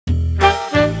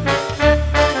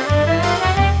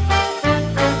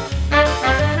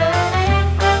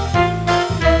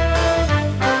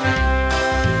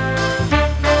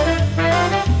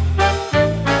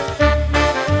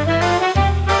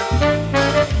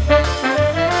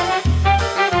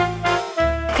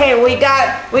we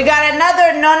got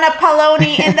another Nonna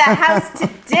Paolone in the house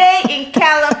today in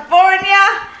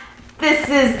California. This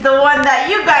is the one that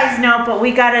you guys know, but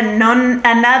we got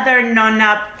another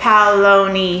Nonna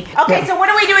Paolone. Okay, yeah. So what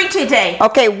are we doing today?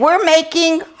 Okay, we're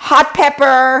making hot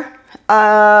peppers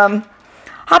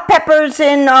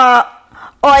in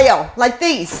oil, like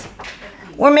these.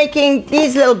 We're making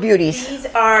these little beauties. These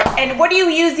are, and what do you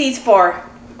use these for?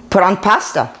 Put on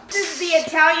pasta. This is the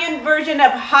Italian version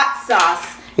of hot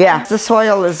sauce. Yeah, this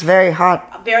oil is very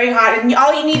hot. Very hot, and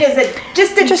all you need is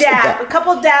just a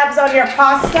couple dabs on your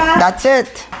pasta. That's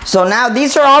it. So now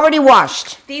these are already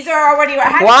washed. These are already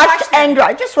washed and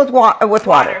dry, just with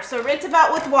water. So rinse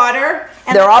about with water.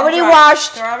 And they're already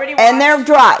washed. They're already washed. And they're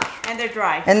dry. And they're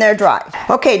dry. And they're dry.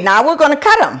 Okay, now we're going to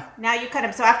cut them. Now you cut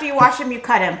them. So after you wash them, you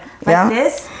cut them like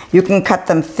this. You can cut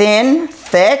them thin,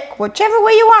 thick, whichever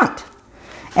way you want.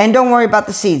 And don't worry about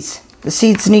the seeds. The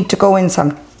seeds need to go in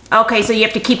some. Okay, so you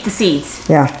have to keep the seeds.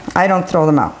 Yeah, I don't throw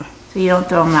them out. So you don't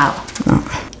throw them out. No.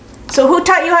 So who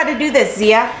taught you how to do this,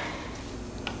 Zia?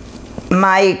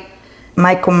 My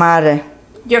comadre.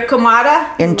 Your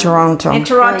comadre? In Toronto. In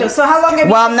Toronto. So how long have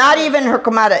you? Well, not even her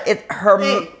comadre.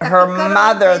 Her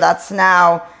mother that's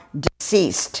now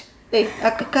deceased. Hey, I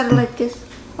could cut it like this.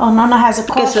 Oh, Nonna has a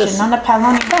question. Nonna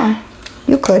Paolone. Oh,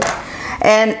 you could.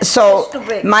 And so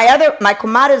my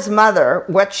comadre's mother,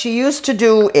 what she used to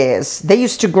do is, they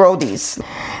used to grow these.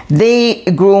 They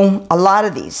grew a lot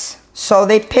of these. So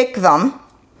they pick them.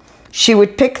 She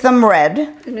would pick them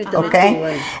red,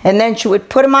 okay? And then she would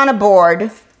put them on a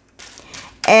board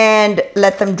and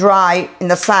let them dry in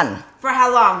the sun. For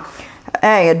how long?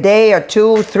 Hey, a day or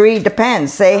 2, 3,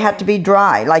 depends. They had to be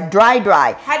dry, like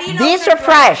dry. How do you know these are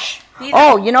fresh?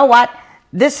 Oh, you know what?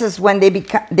 This is when they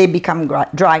become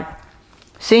dry.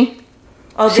 See?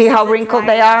 Oh, see how wrinkled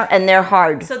they are, and they're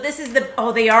hard. So this is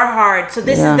they are hard. So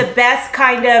this is the best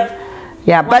kind of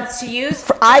ones to use.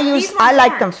 I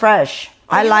like them fresh.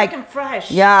 Oh, I like them fresh.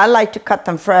 Yeah, I like to cut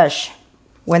them fresh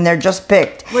when they're just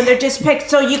picked. When they're just picked,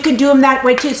 so you can do them that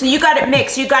way too. So you got it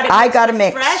mixed. I got it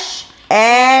mixed. Fresh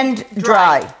and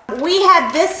dry. We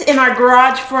had this in our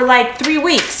garage for like 3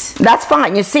 weeks. That's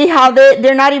fine. You see how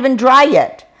they're not even dry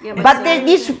yet. Yeah, but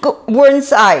these were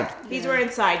inside. These were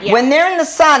inside, yeah. When they're in the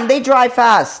sun, they dry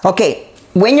fast. Okay,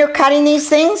 when you're cutting these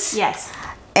things,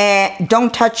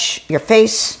 don't touch your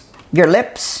face, your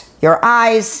lips, your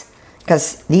eyes,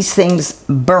 because these things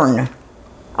burn.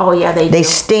 Oh yeah, they do. They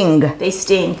sting. They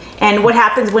sting. And what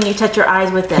happens when you touch your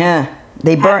eyes with them? Yeah,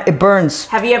 they burn. It burns.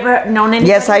 Have you ever known anybody?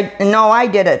 Yes, I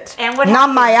did it. And what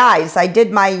happened? Not my eyes. I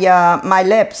did my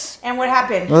lips. And what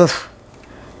happened? Ugh.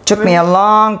 Took me a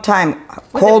long time.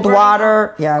 Cold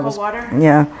water. Yeah, cold water?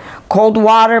 Yeah, cold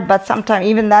water, but sometimes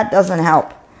even that doesn't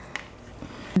help.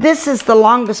 This is the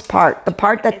longest part. The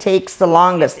part that takes the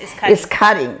longest is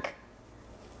cutting.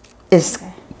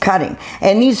 Cutting.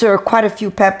 And these are quite a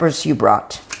few peppers you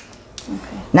brought.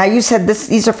 Okay. Now you said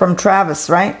these are from Travis,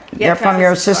 right? Yeah, they're from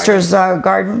your sister's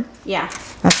garden? Yeah.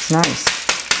 That's nice.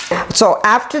 So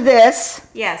after this,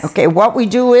 okay, what we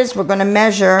do is we're going to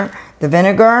measure the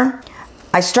vinegar.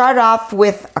 I start off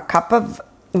with a cup of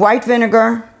white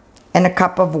vinegar and a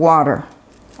cup of water.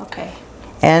 Okay.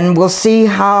 And we'll see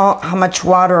how much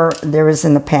water there is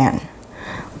in the pan.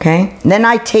 Okay. Then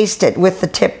I taste it with a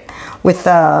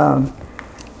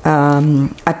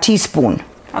teaspoon.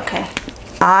 Okay.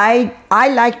 I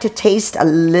like to taste a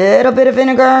little bit of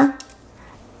vinegar,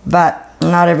 but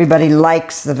not everybody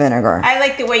likes the vinegar. I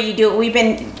like the way you do it. We've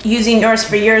been using yours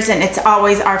for years, and it's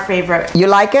always our favorite. You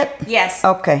like it? Yes.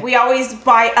 Okay. We always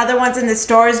buy other ones in the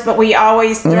stores, but we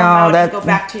always throw them out and go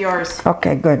back to yours.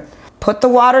 Okay, good. Put the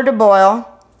water to boil.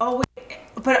 Oh,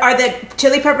 but are the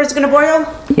chili peppers going to boil?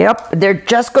 Yep, they're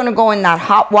just going to go in that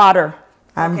hot water.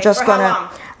 I'm just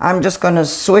gonna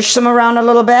swish them around a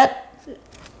little bit,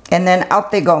 and then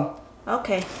out they go.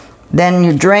 Okay. Then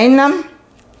you drain them.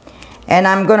 And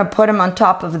I'm going to put them on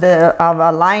top of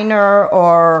a liner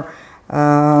or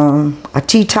a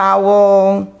tea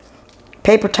towel,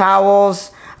 paper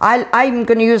towels. I'm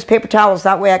going to use paper towels,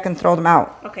 that way I can throw them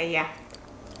out. Okay, yeah.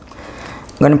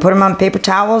 I'm going to put them on paper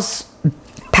towels,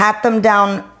 pat them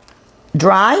down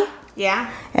dry. Yeah.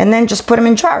 And then just put them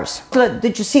in jars.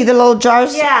 Did you see the little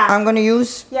jars I'm going to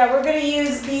use? Yeah, we're going to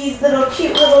use these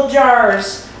cute little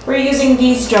jars. We're using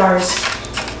these jars.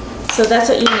 So that's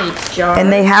what you need, jar. And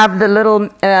they have the little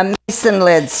mason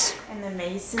lids. And the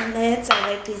mason lids,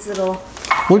 I like these little.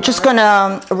 We're just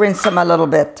gonna rinse them a little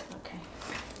bit. Okay.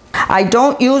 I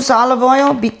don't use olive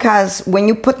oil because when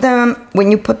you put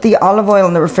the olive oil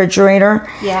in the refrigerator,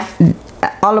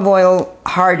 olive oil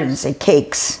hardens, it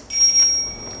cakes.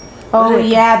 Oh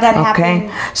yeah, that Okay,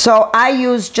 happened. so I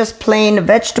use just plain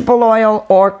vegetable oil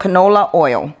or canola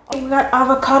oil. Oh, we got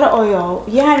avocado oil.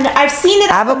 Yeah, and I've seen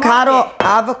it. At the market.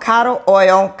 Avocado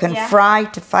oil can fry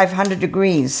to 500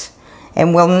 degrees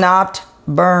and will not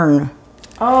burn.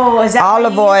 Oh, is that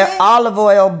Olive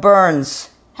oil burns.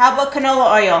 How about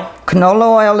canola oil? Canola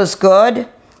oil is good,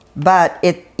 but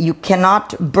you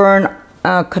cannot burn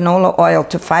canola oil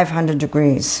to 500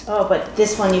 degrees. Oh, but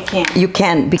this one you can't. You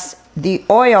can, because the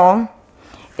oil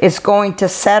is going to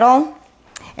settle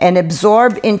and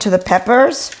absorb into the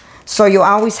peppers, so you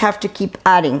always have to keep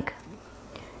adding.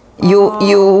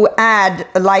 You add,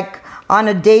 like on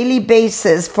a daily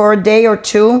basis for a day or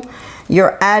two,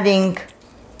 you're adding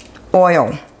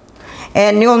oil.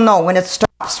 And you'll know when it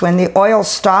stops, when the oil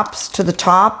stops to the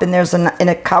top and and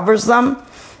it covers them,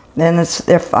 then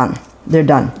they're fun. They're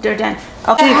done. They're done.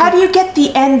 Okay, how do you get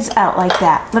the ends out like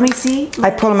that? Let me see. I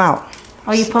pull them out.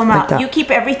 Oh, you pull them Like out. that. You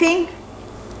keep everything?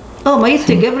 Oh, I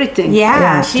take everything.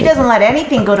 Yeah, she doesn't let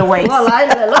anything go to waste. Well,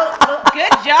 look,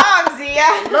 Good job,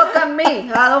 Zia. look at me.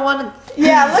 I don't want to.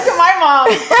 Yeah, look at my mom.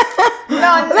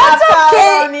 Nonna That's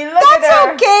okay. Paolone, look at That's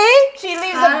her. okay. She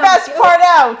leaves the best part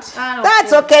out.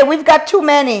 That's okay. We've got too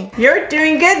many. You're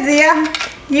doing good, Zia.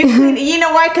 You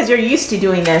know why? Because you're used to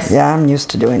doing this. Yeah, I'm used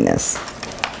to doing this.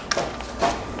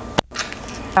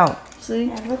 Oh. See?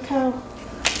 Yeah, look how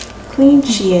clean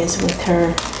she is with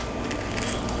her.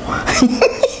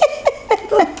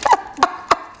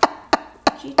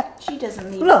 She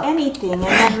doesn't leave anything. And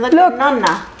then look at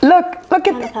Nonna. Look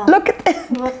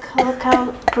at Look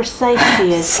how precise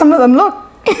she is. some of them. Look.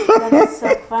 That is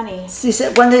so funny. She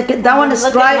said, when they get that one is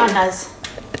Look dry. at Nonna's.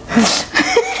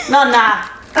 Nonna.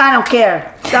 I don't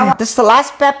care. That one. This is the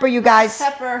last pepper, you guys.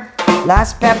 Pepper.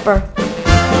 Last pepper.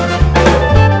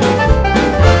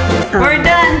 We're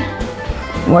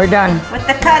done We're done. with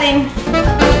the cutting.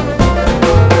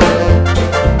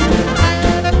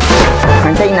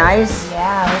 Aren't they nice?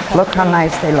 Yeah. Look how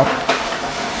nice they look.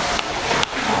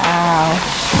 Wow.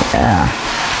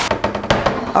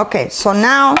 Yeah. Okay, so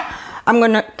now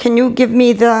can you give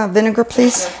me the vinegar,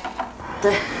 please?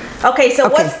 Okay, so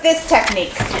Okay. what's this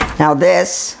technique? Now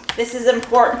this, This is the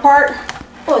important part.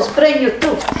 Oh, it's brand new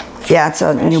too. yeah, it's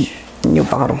a new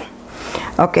bottle.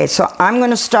 Okay, so I'm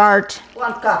gonna start.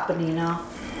 1 cup, you know.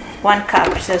 1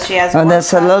 cup. So she has Oh, one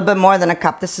that's cup. a little bit more than a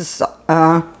cup. This is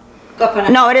Cup and a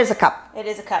no, it is a cup. It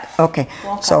is a cup. Okay,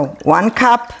 1 cup. so 1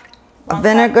 cup of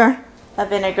vinegar. Of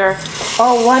vinegar.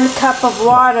 Oh, 1 cup of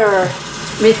water.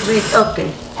 with, okay.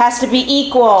 Has to be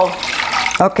equal.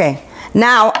 Okay,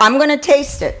 now I'm gonna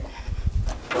taste it.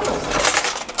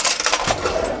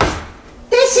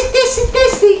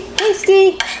 Tasty.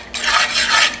 Tasty.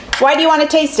 Why do you want to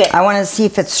taste it? I want to see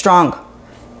if it's strong.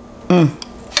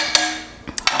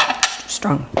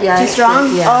 Strong. Yeah, Too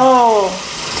strong? Yeah. Oh.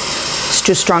 It's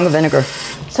too strong of vinegar.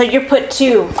 So you put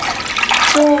 2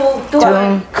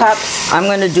 Two. cups I'm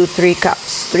gonna do 3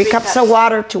 cups. 3 cups of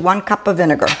water to 1 cup of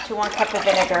vinegar. to 1 cup of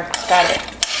vinegar. Got it.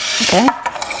 Okay?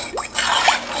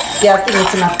 Yeah, I think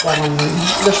it's enough for one.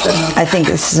 Just enough. I think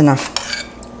this is enough.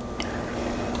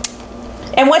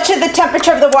 And what should the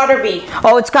temperature of the water be?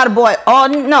 Oh, it's got to boil. Oh,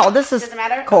 no, this is Doesn't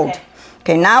matter? cold. Okay.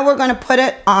 Okay, now we're gonna put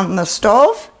it on the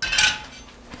stove.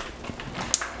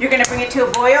 You're going to bring it to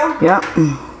a boil? Yeah.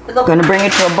 Gonna bring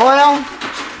it to a boil.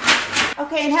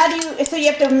 Okay, and how do you, so you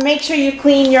have to make sure you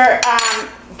clean your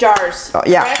jars, Oh,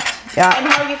 yeah, correct? yeah. And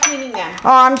how are you cleaning them?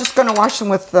 Oh, I'm just gonna wash them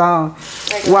with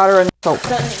water and soap.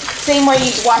 So, same way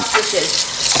you wash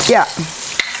dishes. Yeah.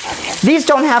 These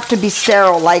don't have to be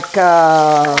sterile like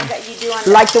That you do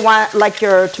on like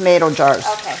your tomato jars.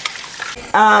 Okay.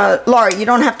 Laura, you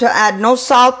don't have to add no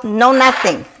salt, no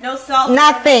nothing. No salt. or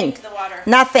Nothing. anything to the water.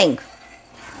 Nothing.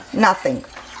 Nothing.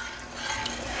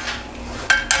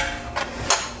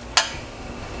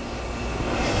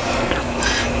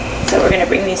 So we're going to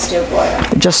bring these to a boil.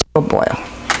 Just a boil.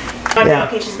 Oh, Yeah.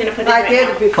 okay, she's going to put it I right did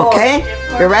now. before. Okay?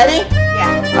 You ready?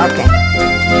 Yeah. Okay.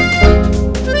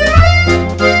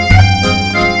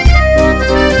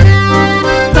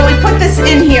 So we put this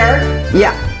in here,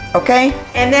 Yeah. Okay?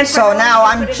 and then So now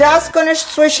I'm just gonna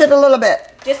swish it a little bit.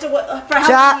 just for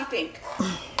how long do you think?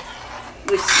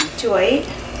 With 2 to 8.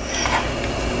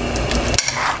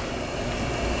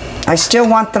 I still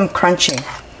want them crunchy.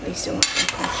 We still want them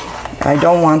crunchy. I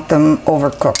don't want them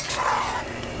overcooked.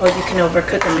 Or you can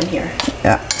overcook them in here.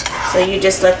 Yeah. So you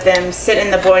just let them sit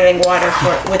in the boiling water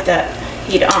with the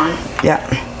heat on. Yeah.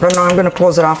 But no, I'm gonna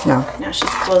close it off now. Now she's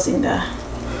closing the.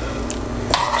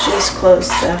 She's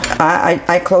closed the.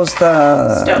 I closed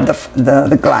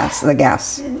the glass, the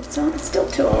gas. And it's still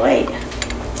 208.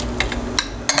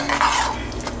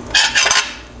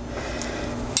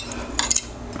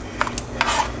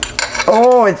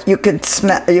 Oh, you could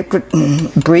smell. You could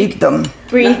breathe them.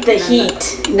 Breathe the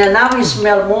heat. Now you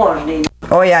smell more.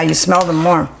 Oh yeah, you smell them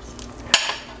more.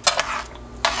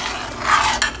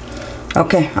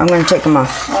 Okay, I'm gonna take them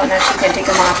off. Oh, now she's gonna take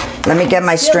them off. Let me get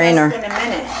my strainer. Less than a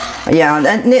minute.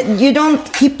 Yeah, you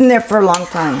don't keep them there for a long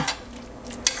time.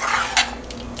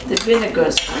 The vinegar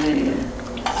is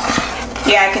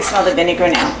Yeah, I can smell the vinegar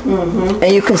now. Mm-hmm.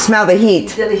 And you can smell the heat.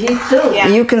 The heat too. Yeah.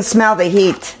 You can smell the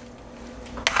heat.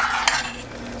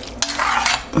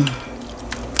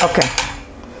 Okay.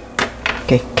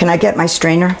 Okay, can I get my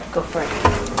strainer? Go for it.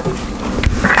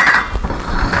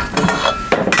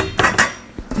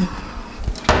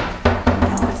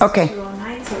 Okay.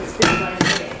 209, so it's been about a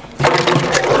minute.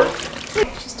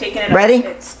 She's taking it Ready? off.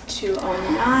 It's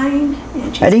 209.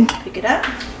 And she's Ready? gonna pick it up.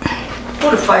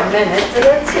 45 minutes.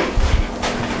 That's it.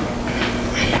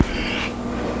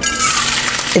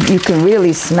 You can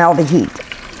really smell the heat.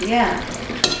 Yeah.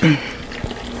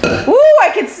 Woo,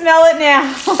 I can smell it now.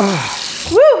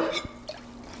 Woo.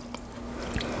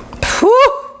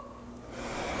 Whew.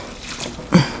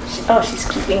 Oh, she's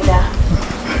keeping the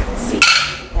seat.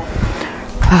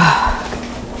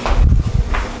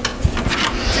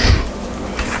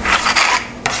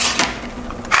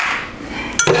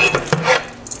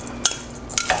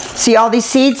 See all these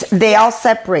seeds? They all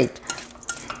separate.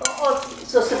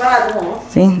 So separado mo.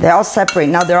 See, they all separate.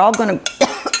 Now they're all gonna. Ooh,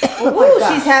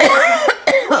 she's having.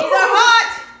 These are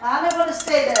hot. I'm not gonna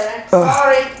stay there.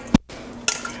 Sorry.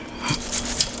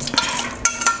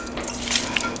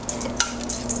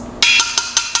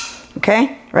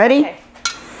 Okay, ready? Okay.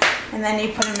 And then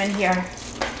you put them in here.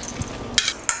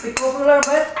 We cook a little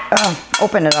bit.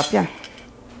 Open it up, yeah.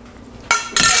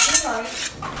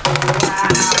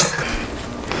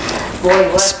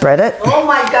 Boy, what? Spread it. Oh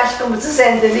my gosh, como se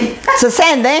sente ali. It's a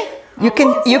sand, eh? You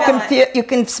can feel, you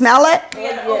can smell it. We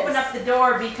gotta open up the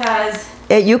door because.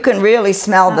 You can really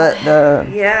smell the.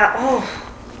 Yeah. Oh.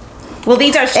 Well,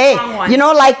 these are strong ones. You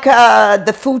know, like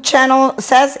the Food Channel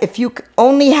says, if you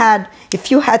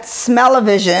had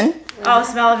smell-o-vision, Oh,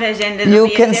 smell-o-vision. you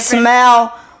can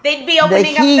smell. They'd be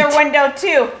opening up heat. their window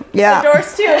too. Yeah. The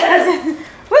doors too.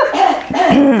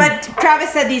 But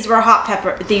Travis said these were hot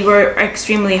pepper. They were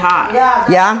extremely hot. Yeah.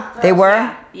 Yeah, they were.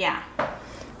 Yeah.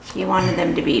 He wanted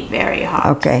them to be very hot.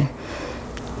 Okay.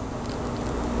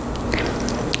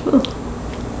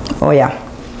 Oh yeah,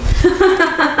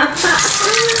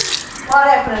 What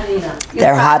happened, Nina? You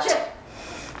they're touch hot. it?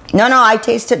 No, I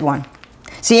tasted one.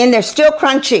 See, and they're still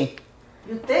crunchy.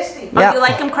 You tasted it? Oh, Yeah. you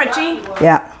like them crunchy?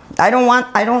 Yeah, I don't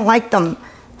like them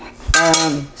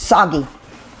soggy.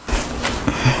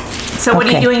 So what are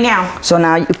you Okay. doing now? So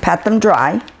now you pat them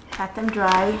dry. Pat them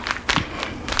dry.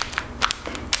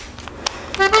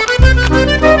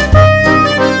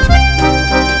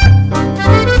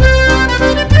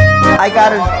 I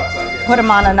gotta put them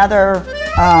on another,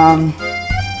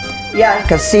 Yeah.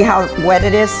 cause see how wet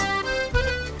it is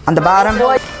on the bottom?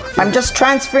 I'm just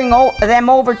transferring them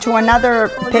over to another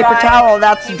paper towel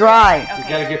that's dry. You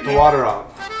gotta get the water out.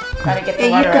 Gotta get the Hey,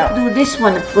 you water could out. do this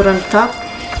one and put on top.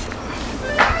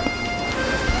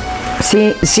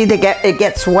 See, it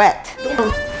gets wet.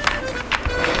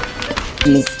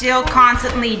 Still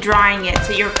constantly drying it,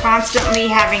 so you're constantly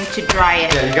having to dry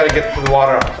it. Yeah, you gotta get the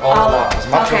water out. All the water. As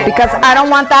much okay. of the Because water. I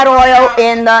don't want that oil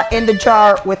in the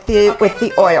jar with the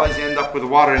oil, Otherwise you end up with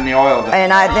water in the oil.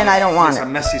 and then I don't want It's a it.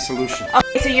 messy solution.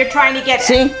 Okay, so you're trying to get.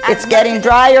 See, as it's much getting as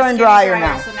drier and it's drier getting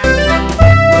now. so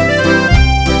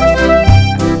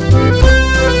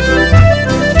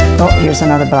Oh, here's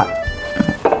another button.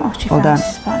 Oh, she Hold found on. the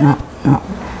spot. No,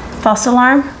 False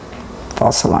alarm.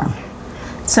 false alarm.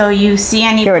 So you see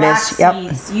any Here it black is, yep,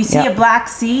 seeds? You see yep. a black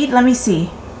seed? Let me see.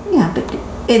 Yeah, but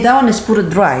that one is put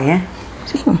dry, eh?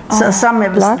 So some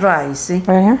of it's Black? dry, see?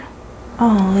 Right here.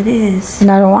 Oh, it is.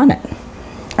 And I don't want it.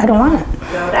 I don't want it.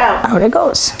 Throw it out. Out it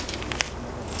goes.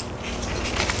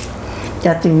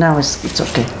 Yeah, I think now it's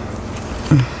okay.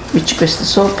 Which questo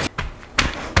sopra?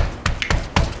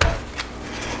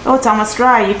 Oh, it's almost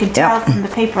dry. You can tell Yep. from the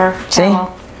paper. See?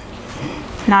 towel.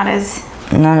 Not as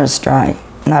Not as dry,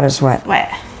 not as wet. wet.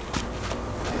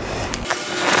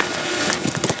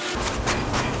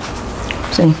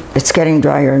 See, it's getting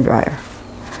drier and drier.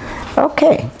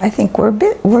 Okay, I think we're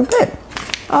good.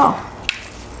 Oh.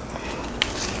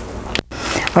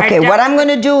 Okay, Alright, what now- I'm going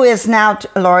to do is now,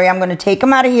 Lori, I'm going to take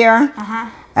them out of here.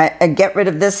 Get rid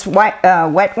of this wet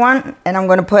one, and I'm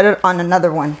going to put it on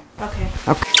another one. Okay.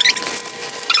 Okay.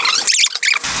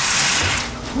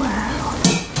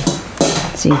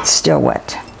 See, it's still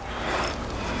wet.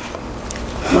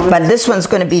 But this one's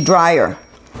going to be drier.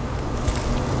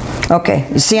 Okay,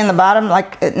 you see on the bottom,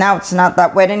 like now it's not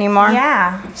that wet anymore?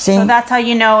 Yeah. See? So that's how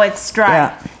you know it's dry.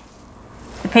 Yeah.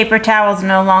 The paper towel is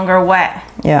no longer wet.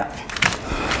 Yeah.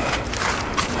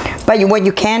 But what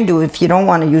you can do if you don't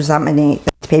want to use that many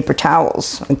paper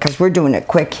towels, because we're doing it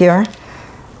quick here,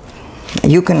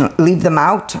 you can leave them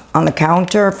out on the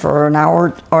counter for an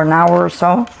hour or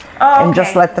so. Oh, and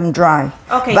just let them dry.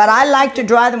 Okay. But I like to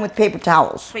dry them with paper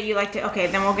towels. But you like to, okay,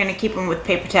 then we're gonna keep them with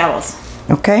paper towels.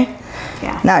 Okay?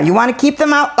 Yeah. Now, you want to keep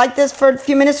them out like this for a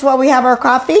few minutes while we have our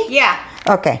coffee? Yeah.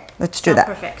 Okay, let's do that.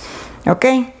 Perfect.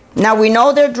 Okay? Now we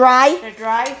know they're dry. They're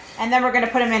dry, and then we're gonna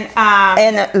put them in.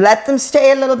 And let them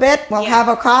stay a little bit. We'll have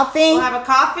a coffee. We'll have a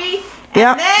coffee, and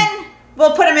Yeah. then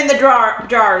we'll put them in the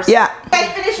jars. Yeah. You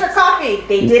guys finish your coffee.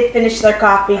 They did finish their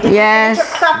coffee. Did Yes. you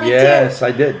finish your coffee Yes,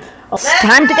 I did. It's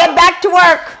time to get back to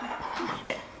work.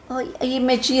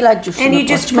 And you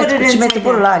just put it inside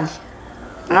there.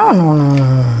 No.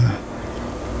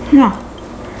 No.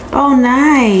 Oh,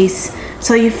 nice.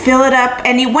 So you fill it up,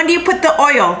 and when do you put the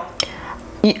oil?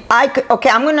 Okay,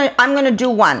 I'm gonna do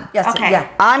one. Yes, Okay. yeah.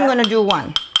 I'm gonna do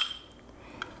one.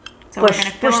 So we're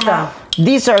gonna fill them down. up.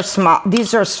 These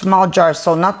are small jars,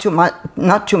 so not too much,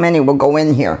 not too many will go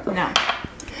in here. No.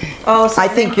 Oh, so I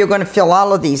think you're gonna fill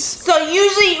all of these. So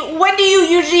usually, when do you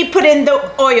usually put in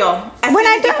the oil? When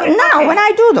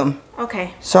I do them.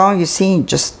 Okay. So you see,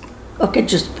 just Okay,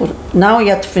 just put it. Now you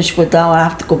have to finish with that. I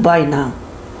have to go buy now.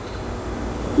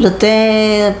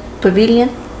 The pavilion?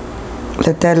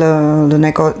 the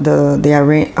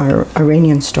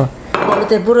Iranian store. Oh,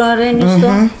 the Iranian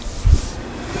store?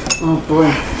 Oh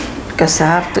boy. Because I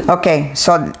have to. Okay,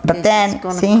 so, but then,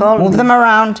 gonna see, call move me. them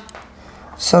around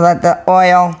so that the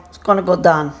oil, It's gonna go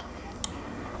down.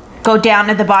 Go down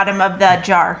at the bottom of the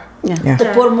jar. Yeah.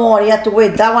 To pour more, you have to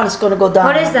wait. That one is gonna go down.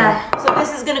 What is that? So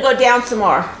this is gonna go down some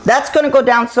more, that's gonna go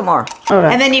down some more. All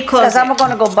right. and then you close Because I'm it.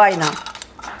 gonna go buy now.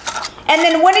 And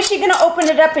then when is she gonna open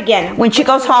it up again? When she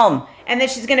goes home. And then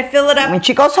she's gonna fill it up. When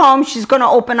she goes home, she's gonna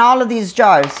open all of these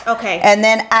jars. Okay. And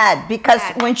then add, because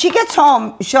Add. when she gets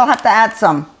home, she'll have to add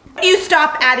some. When do you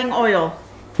stop adding oil?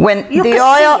 When You the can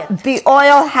oil, see it. the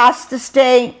oil has to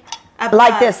stay Above.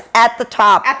 like this at the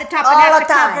top. At the top, All it has the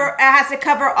to time. cover. It has to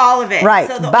cover all of it. Right,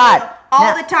 So the but oil, all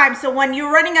now- the time. So when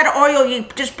you're running out of oil, you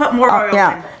just put more oil.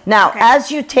 Yeah. in. Now, Okay.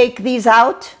 as you take these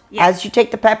out, Yeah. as you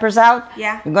take the peppers out,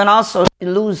 Yeah. you're gonna also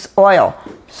lose oil.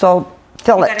 So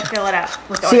fill You it. gotta fill it up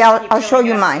with oil. See, I'll Keep show filling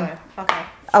you it up mine. with oil. Okay.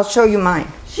 I'll show you mine.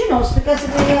 She knows because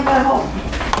we have at home.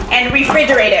 And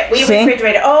refrigerate it. We See?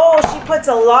 refrigerate it. Oh, she puts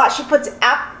a lot. She puts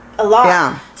a lot.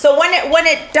 Yeah. So when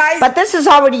it dies. But this is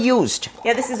already used.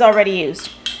 Yeah, this is already used.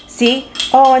 See?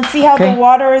 Oh, and see how Okay. the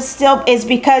water is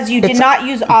because you did It's- not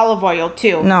use olive oil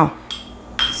too. No.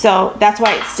 So that's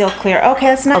why it's still clear. Okay,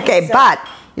 that's nice. Okay, So- but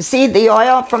you see the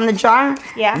oil from the jar?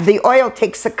 Yeah. The oil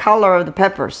takes the color of the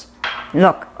peppers.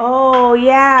 Look. Oh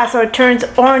yeah, so it turns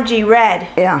orangey red.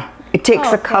 Yeah. It takes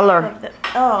the color.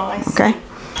 Oh, I see. Okay.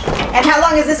 And how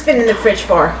long has this been in the fridge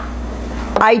for?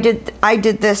 I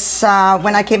did this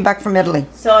when I came back from Italy.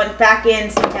 So back in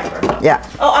September. Yeah.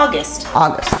 Oh, August.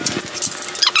 August.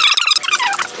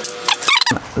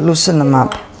 Loosen them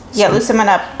up. Yeah, loosen it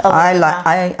up. A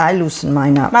little. I loosen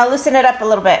mine up. Now loosen it up a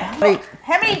little bit. Wait.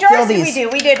 How many jars did we these. do?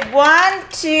 We did 1,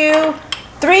 2,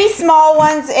 3 small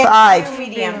ones and 5. 2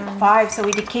 medium. 5. So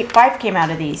we did keep 5 came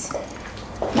out of these.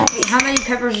 How many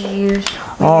peppers did you use?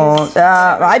 Oh,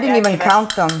 I didn't even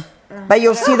count them. But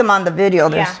you'll see them on the video.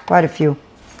 There's Yeah. quite a few.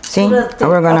 See?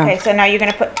 We're gonna Okay, so now you're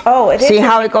gonna put. Oh, it is. see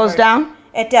how it goes down.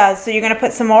 It does. So you're gonna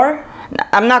put some more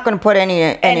I'm not gonna put any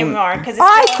anymore because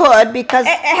I could because It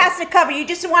has to cover. You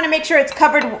just want to make sure it's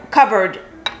covered.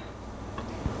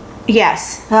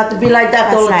 Yes. Have to be like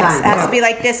that That's all the nice. time. It has to be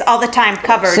like this all the time,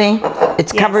 covered. see,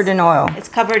 it's Yes. covered in oil. It's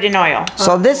covered in oil.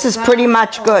 So this is pretty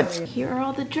much good. Here are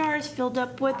all the jars filled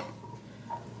up with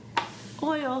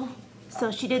oil. So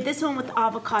she did this one with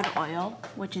avocado oil,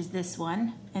 which is this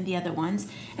one, and the other ones.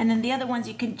 And then the other ones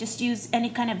you can just use any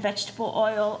kind of vegetable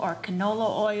oil or canola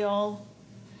oil.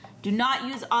 Do not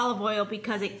use olive oil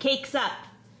because it cakes up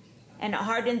and it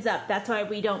hardens up. That's why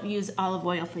we don't use olive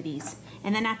oil for these.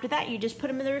 And then after that, you just put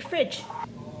them in the fridge.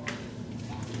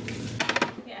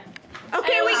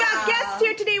 Okay, we got guests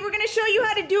here today. We're gonna show you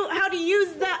how to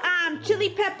use the chili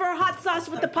pepper hot sauce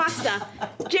with the pasta.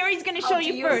 Jerry's gonna show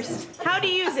you first. How to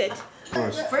use it.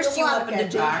 First you open the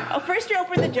jar. Oh, first you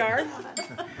open the jar.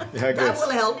 Yeah, That will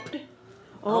help.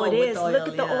 Oh, it is. Look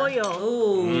at the oil.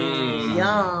 Ooh,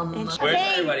 yum. And Where's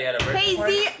everybody at? Hey,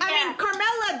 Z,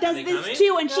 Carmela, does this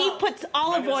too, and she puts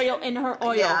olive oil in her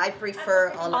oil. Yeah, I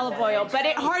prefer olive oil, but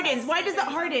it hardens. Why does it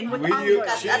harden with olive oil?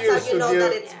 That's how you know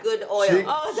that it's good oil.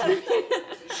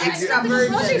 Extra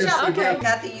virgin. Okay.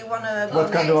 Kathy, you want to go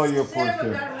What kind of oil you next? put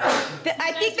here?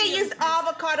 I think they used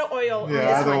avocado oil.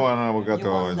 Yeah, I don't want avocado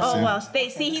oil. Oh see? well,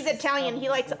 see, he's Italian. He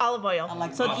likes olive oil.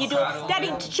 So you do,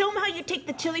 Daddy, show him how you take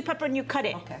the chili pepper and you cut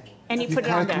it, and you put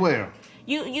it on there. Where?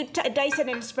 You dice it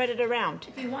and spread it around.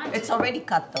 It's already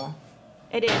cut though.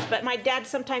 It is, but my dad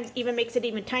sometimes even makes it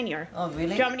even tinier. Oh,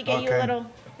 really? Do you want me to get you a little?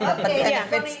 But then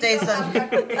if it stays on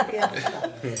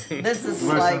this is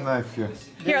Where's like... the knife here?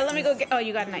 Here, let me go get, oh,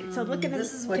 you got a knife. So look at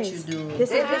This is what you do.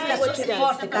 This is what you do.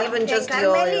 Even just the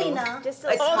oil. Just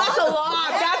oh, that's a lot.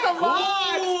 That's a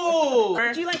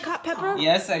lot. Do you like hot pepper?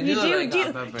 Yes, I do. You do? Like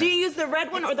hot pepper. Do you use the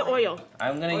red one or the oil?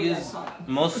 I'm gonna use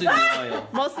mostly the oil.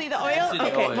 Mostly the oil? Mostly the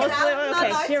Okay, oil. mostly the oil.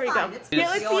 Okay, here we go. It's Here,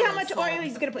 let's see how oil, much so- oil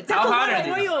he's gonna put. How That's a hot lot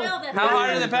are of these? oil. How hard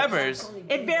are the peppers?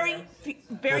 It's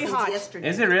very hot. Yesterday.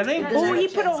 Is it really? Oh, he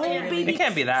put a whole baby. It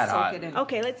can't be that hot.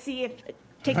 Okay, let's see if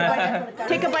take a bite.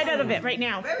 Take a bite out of it right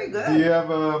now. Very Do good. you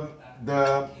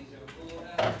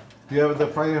have the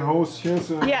fire hose here?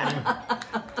 So Yeah.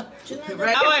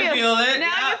 Now I feel it.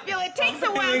 Now you feel it. Takes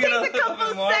a while. It takes a couple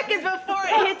of seconds before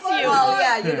it hits you. Well,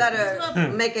 yeah, you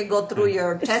gotta make it go through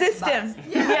your taste System. buds.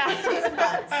 Yeah. Taste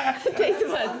buds. Taste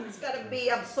buds. It's gotta be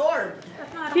absorbed.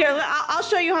 Here, I'll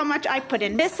show you how much I put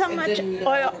in. This is how much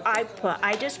oil I put.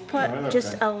 I just put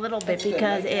just a little bit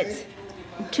because it's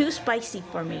too spicy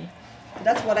for me.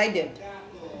 That's what I did.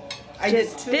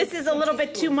 This is a little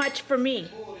bit too much for me.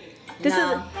 This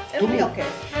is It'll be okay.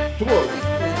 two oils.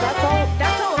 that's all.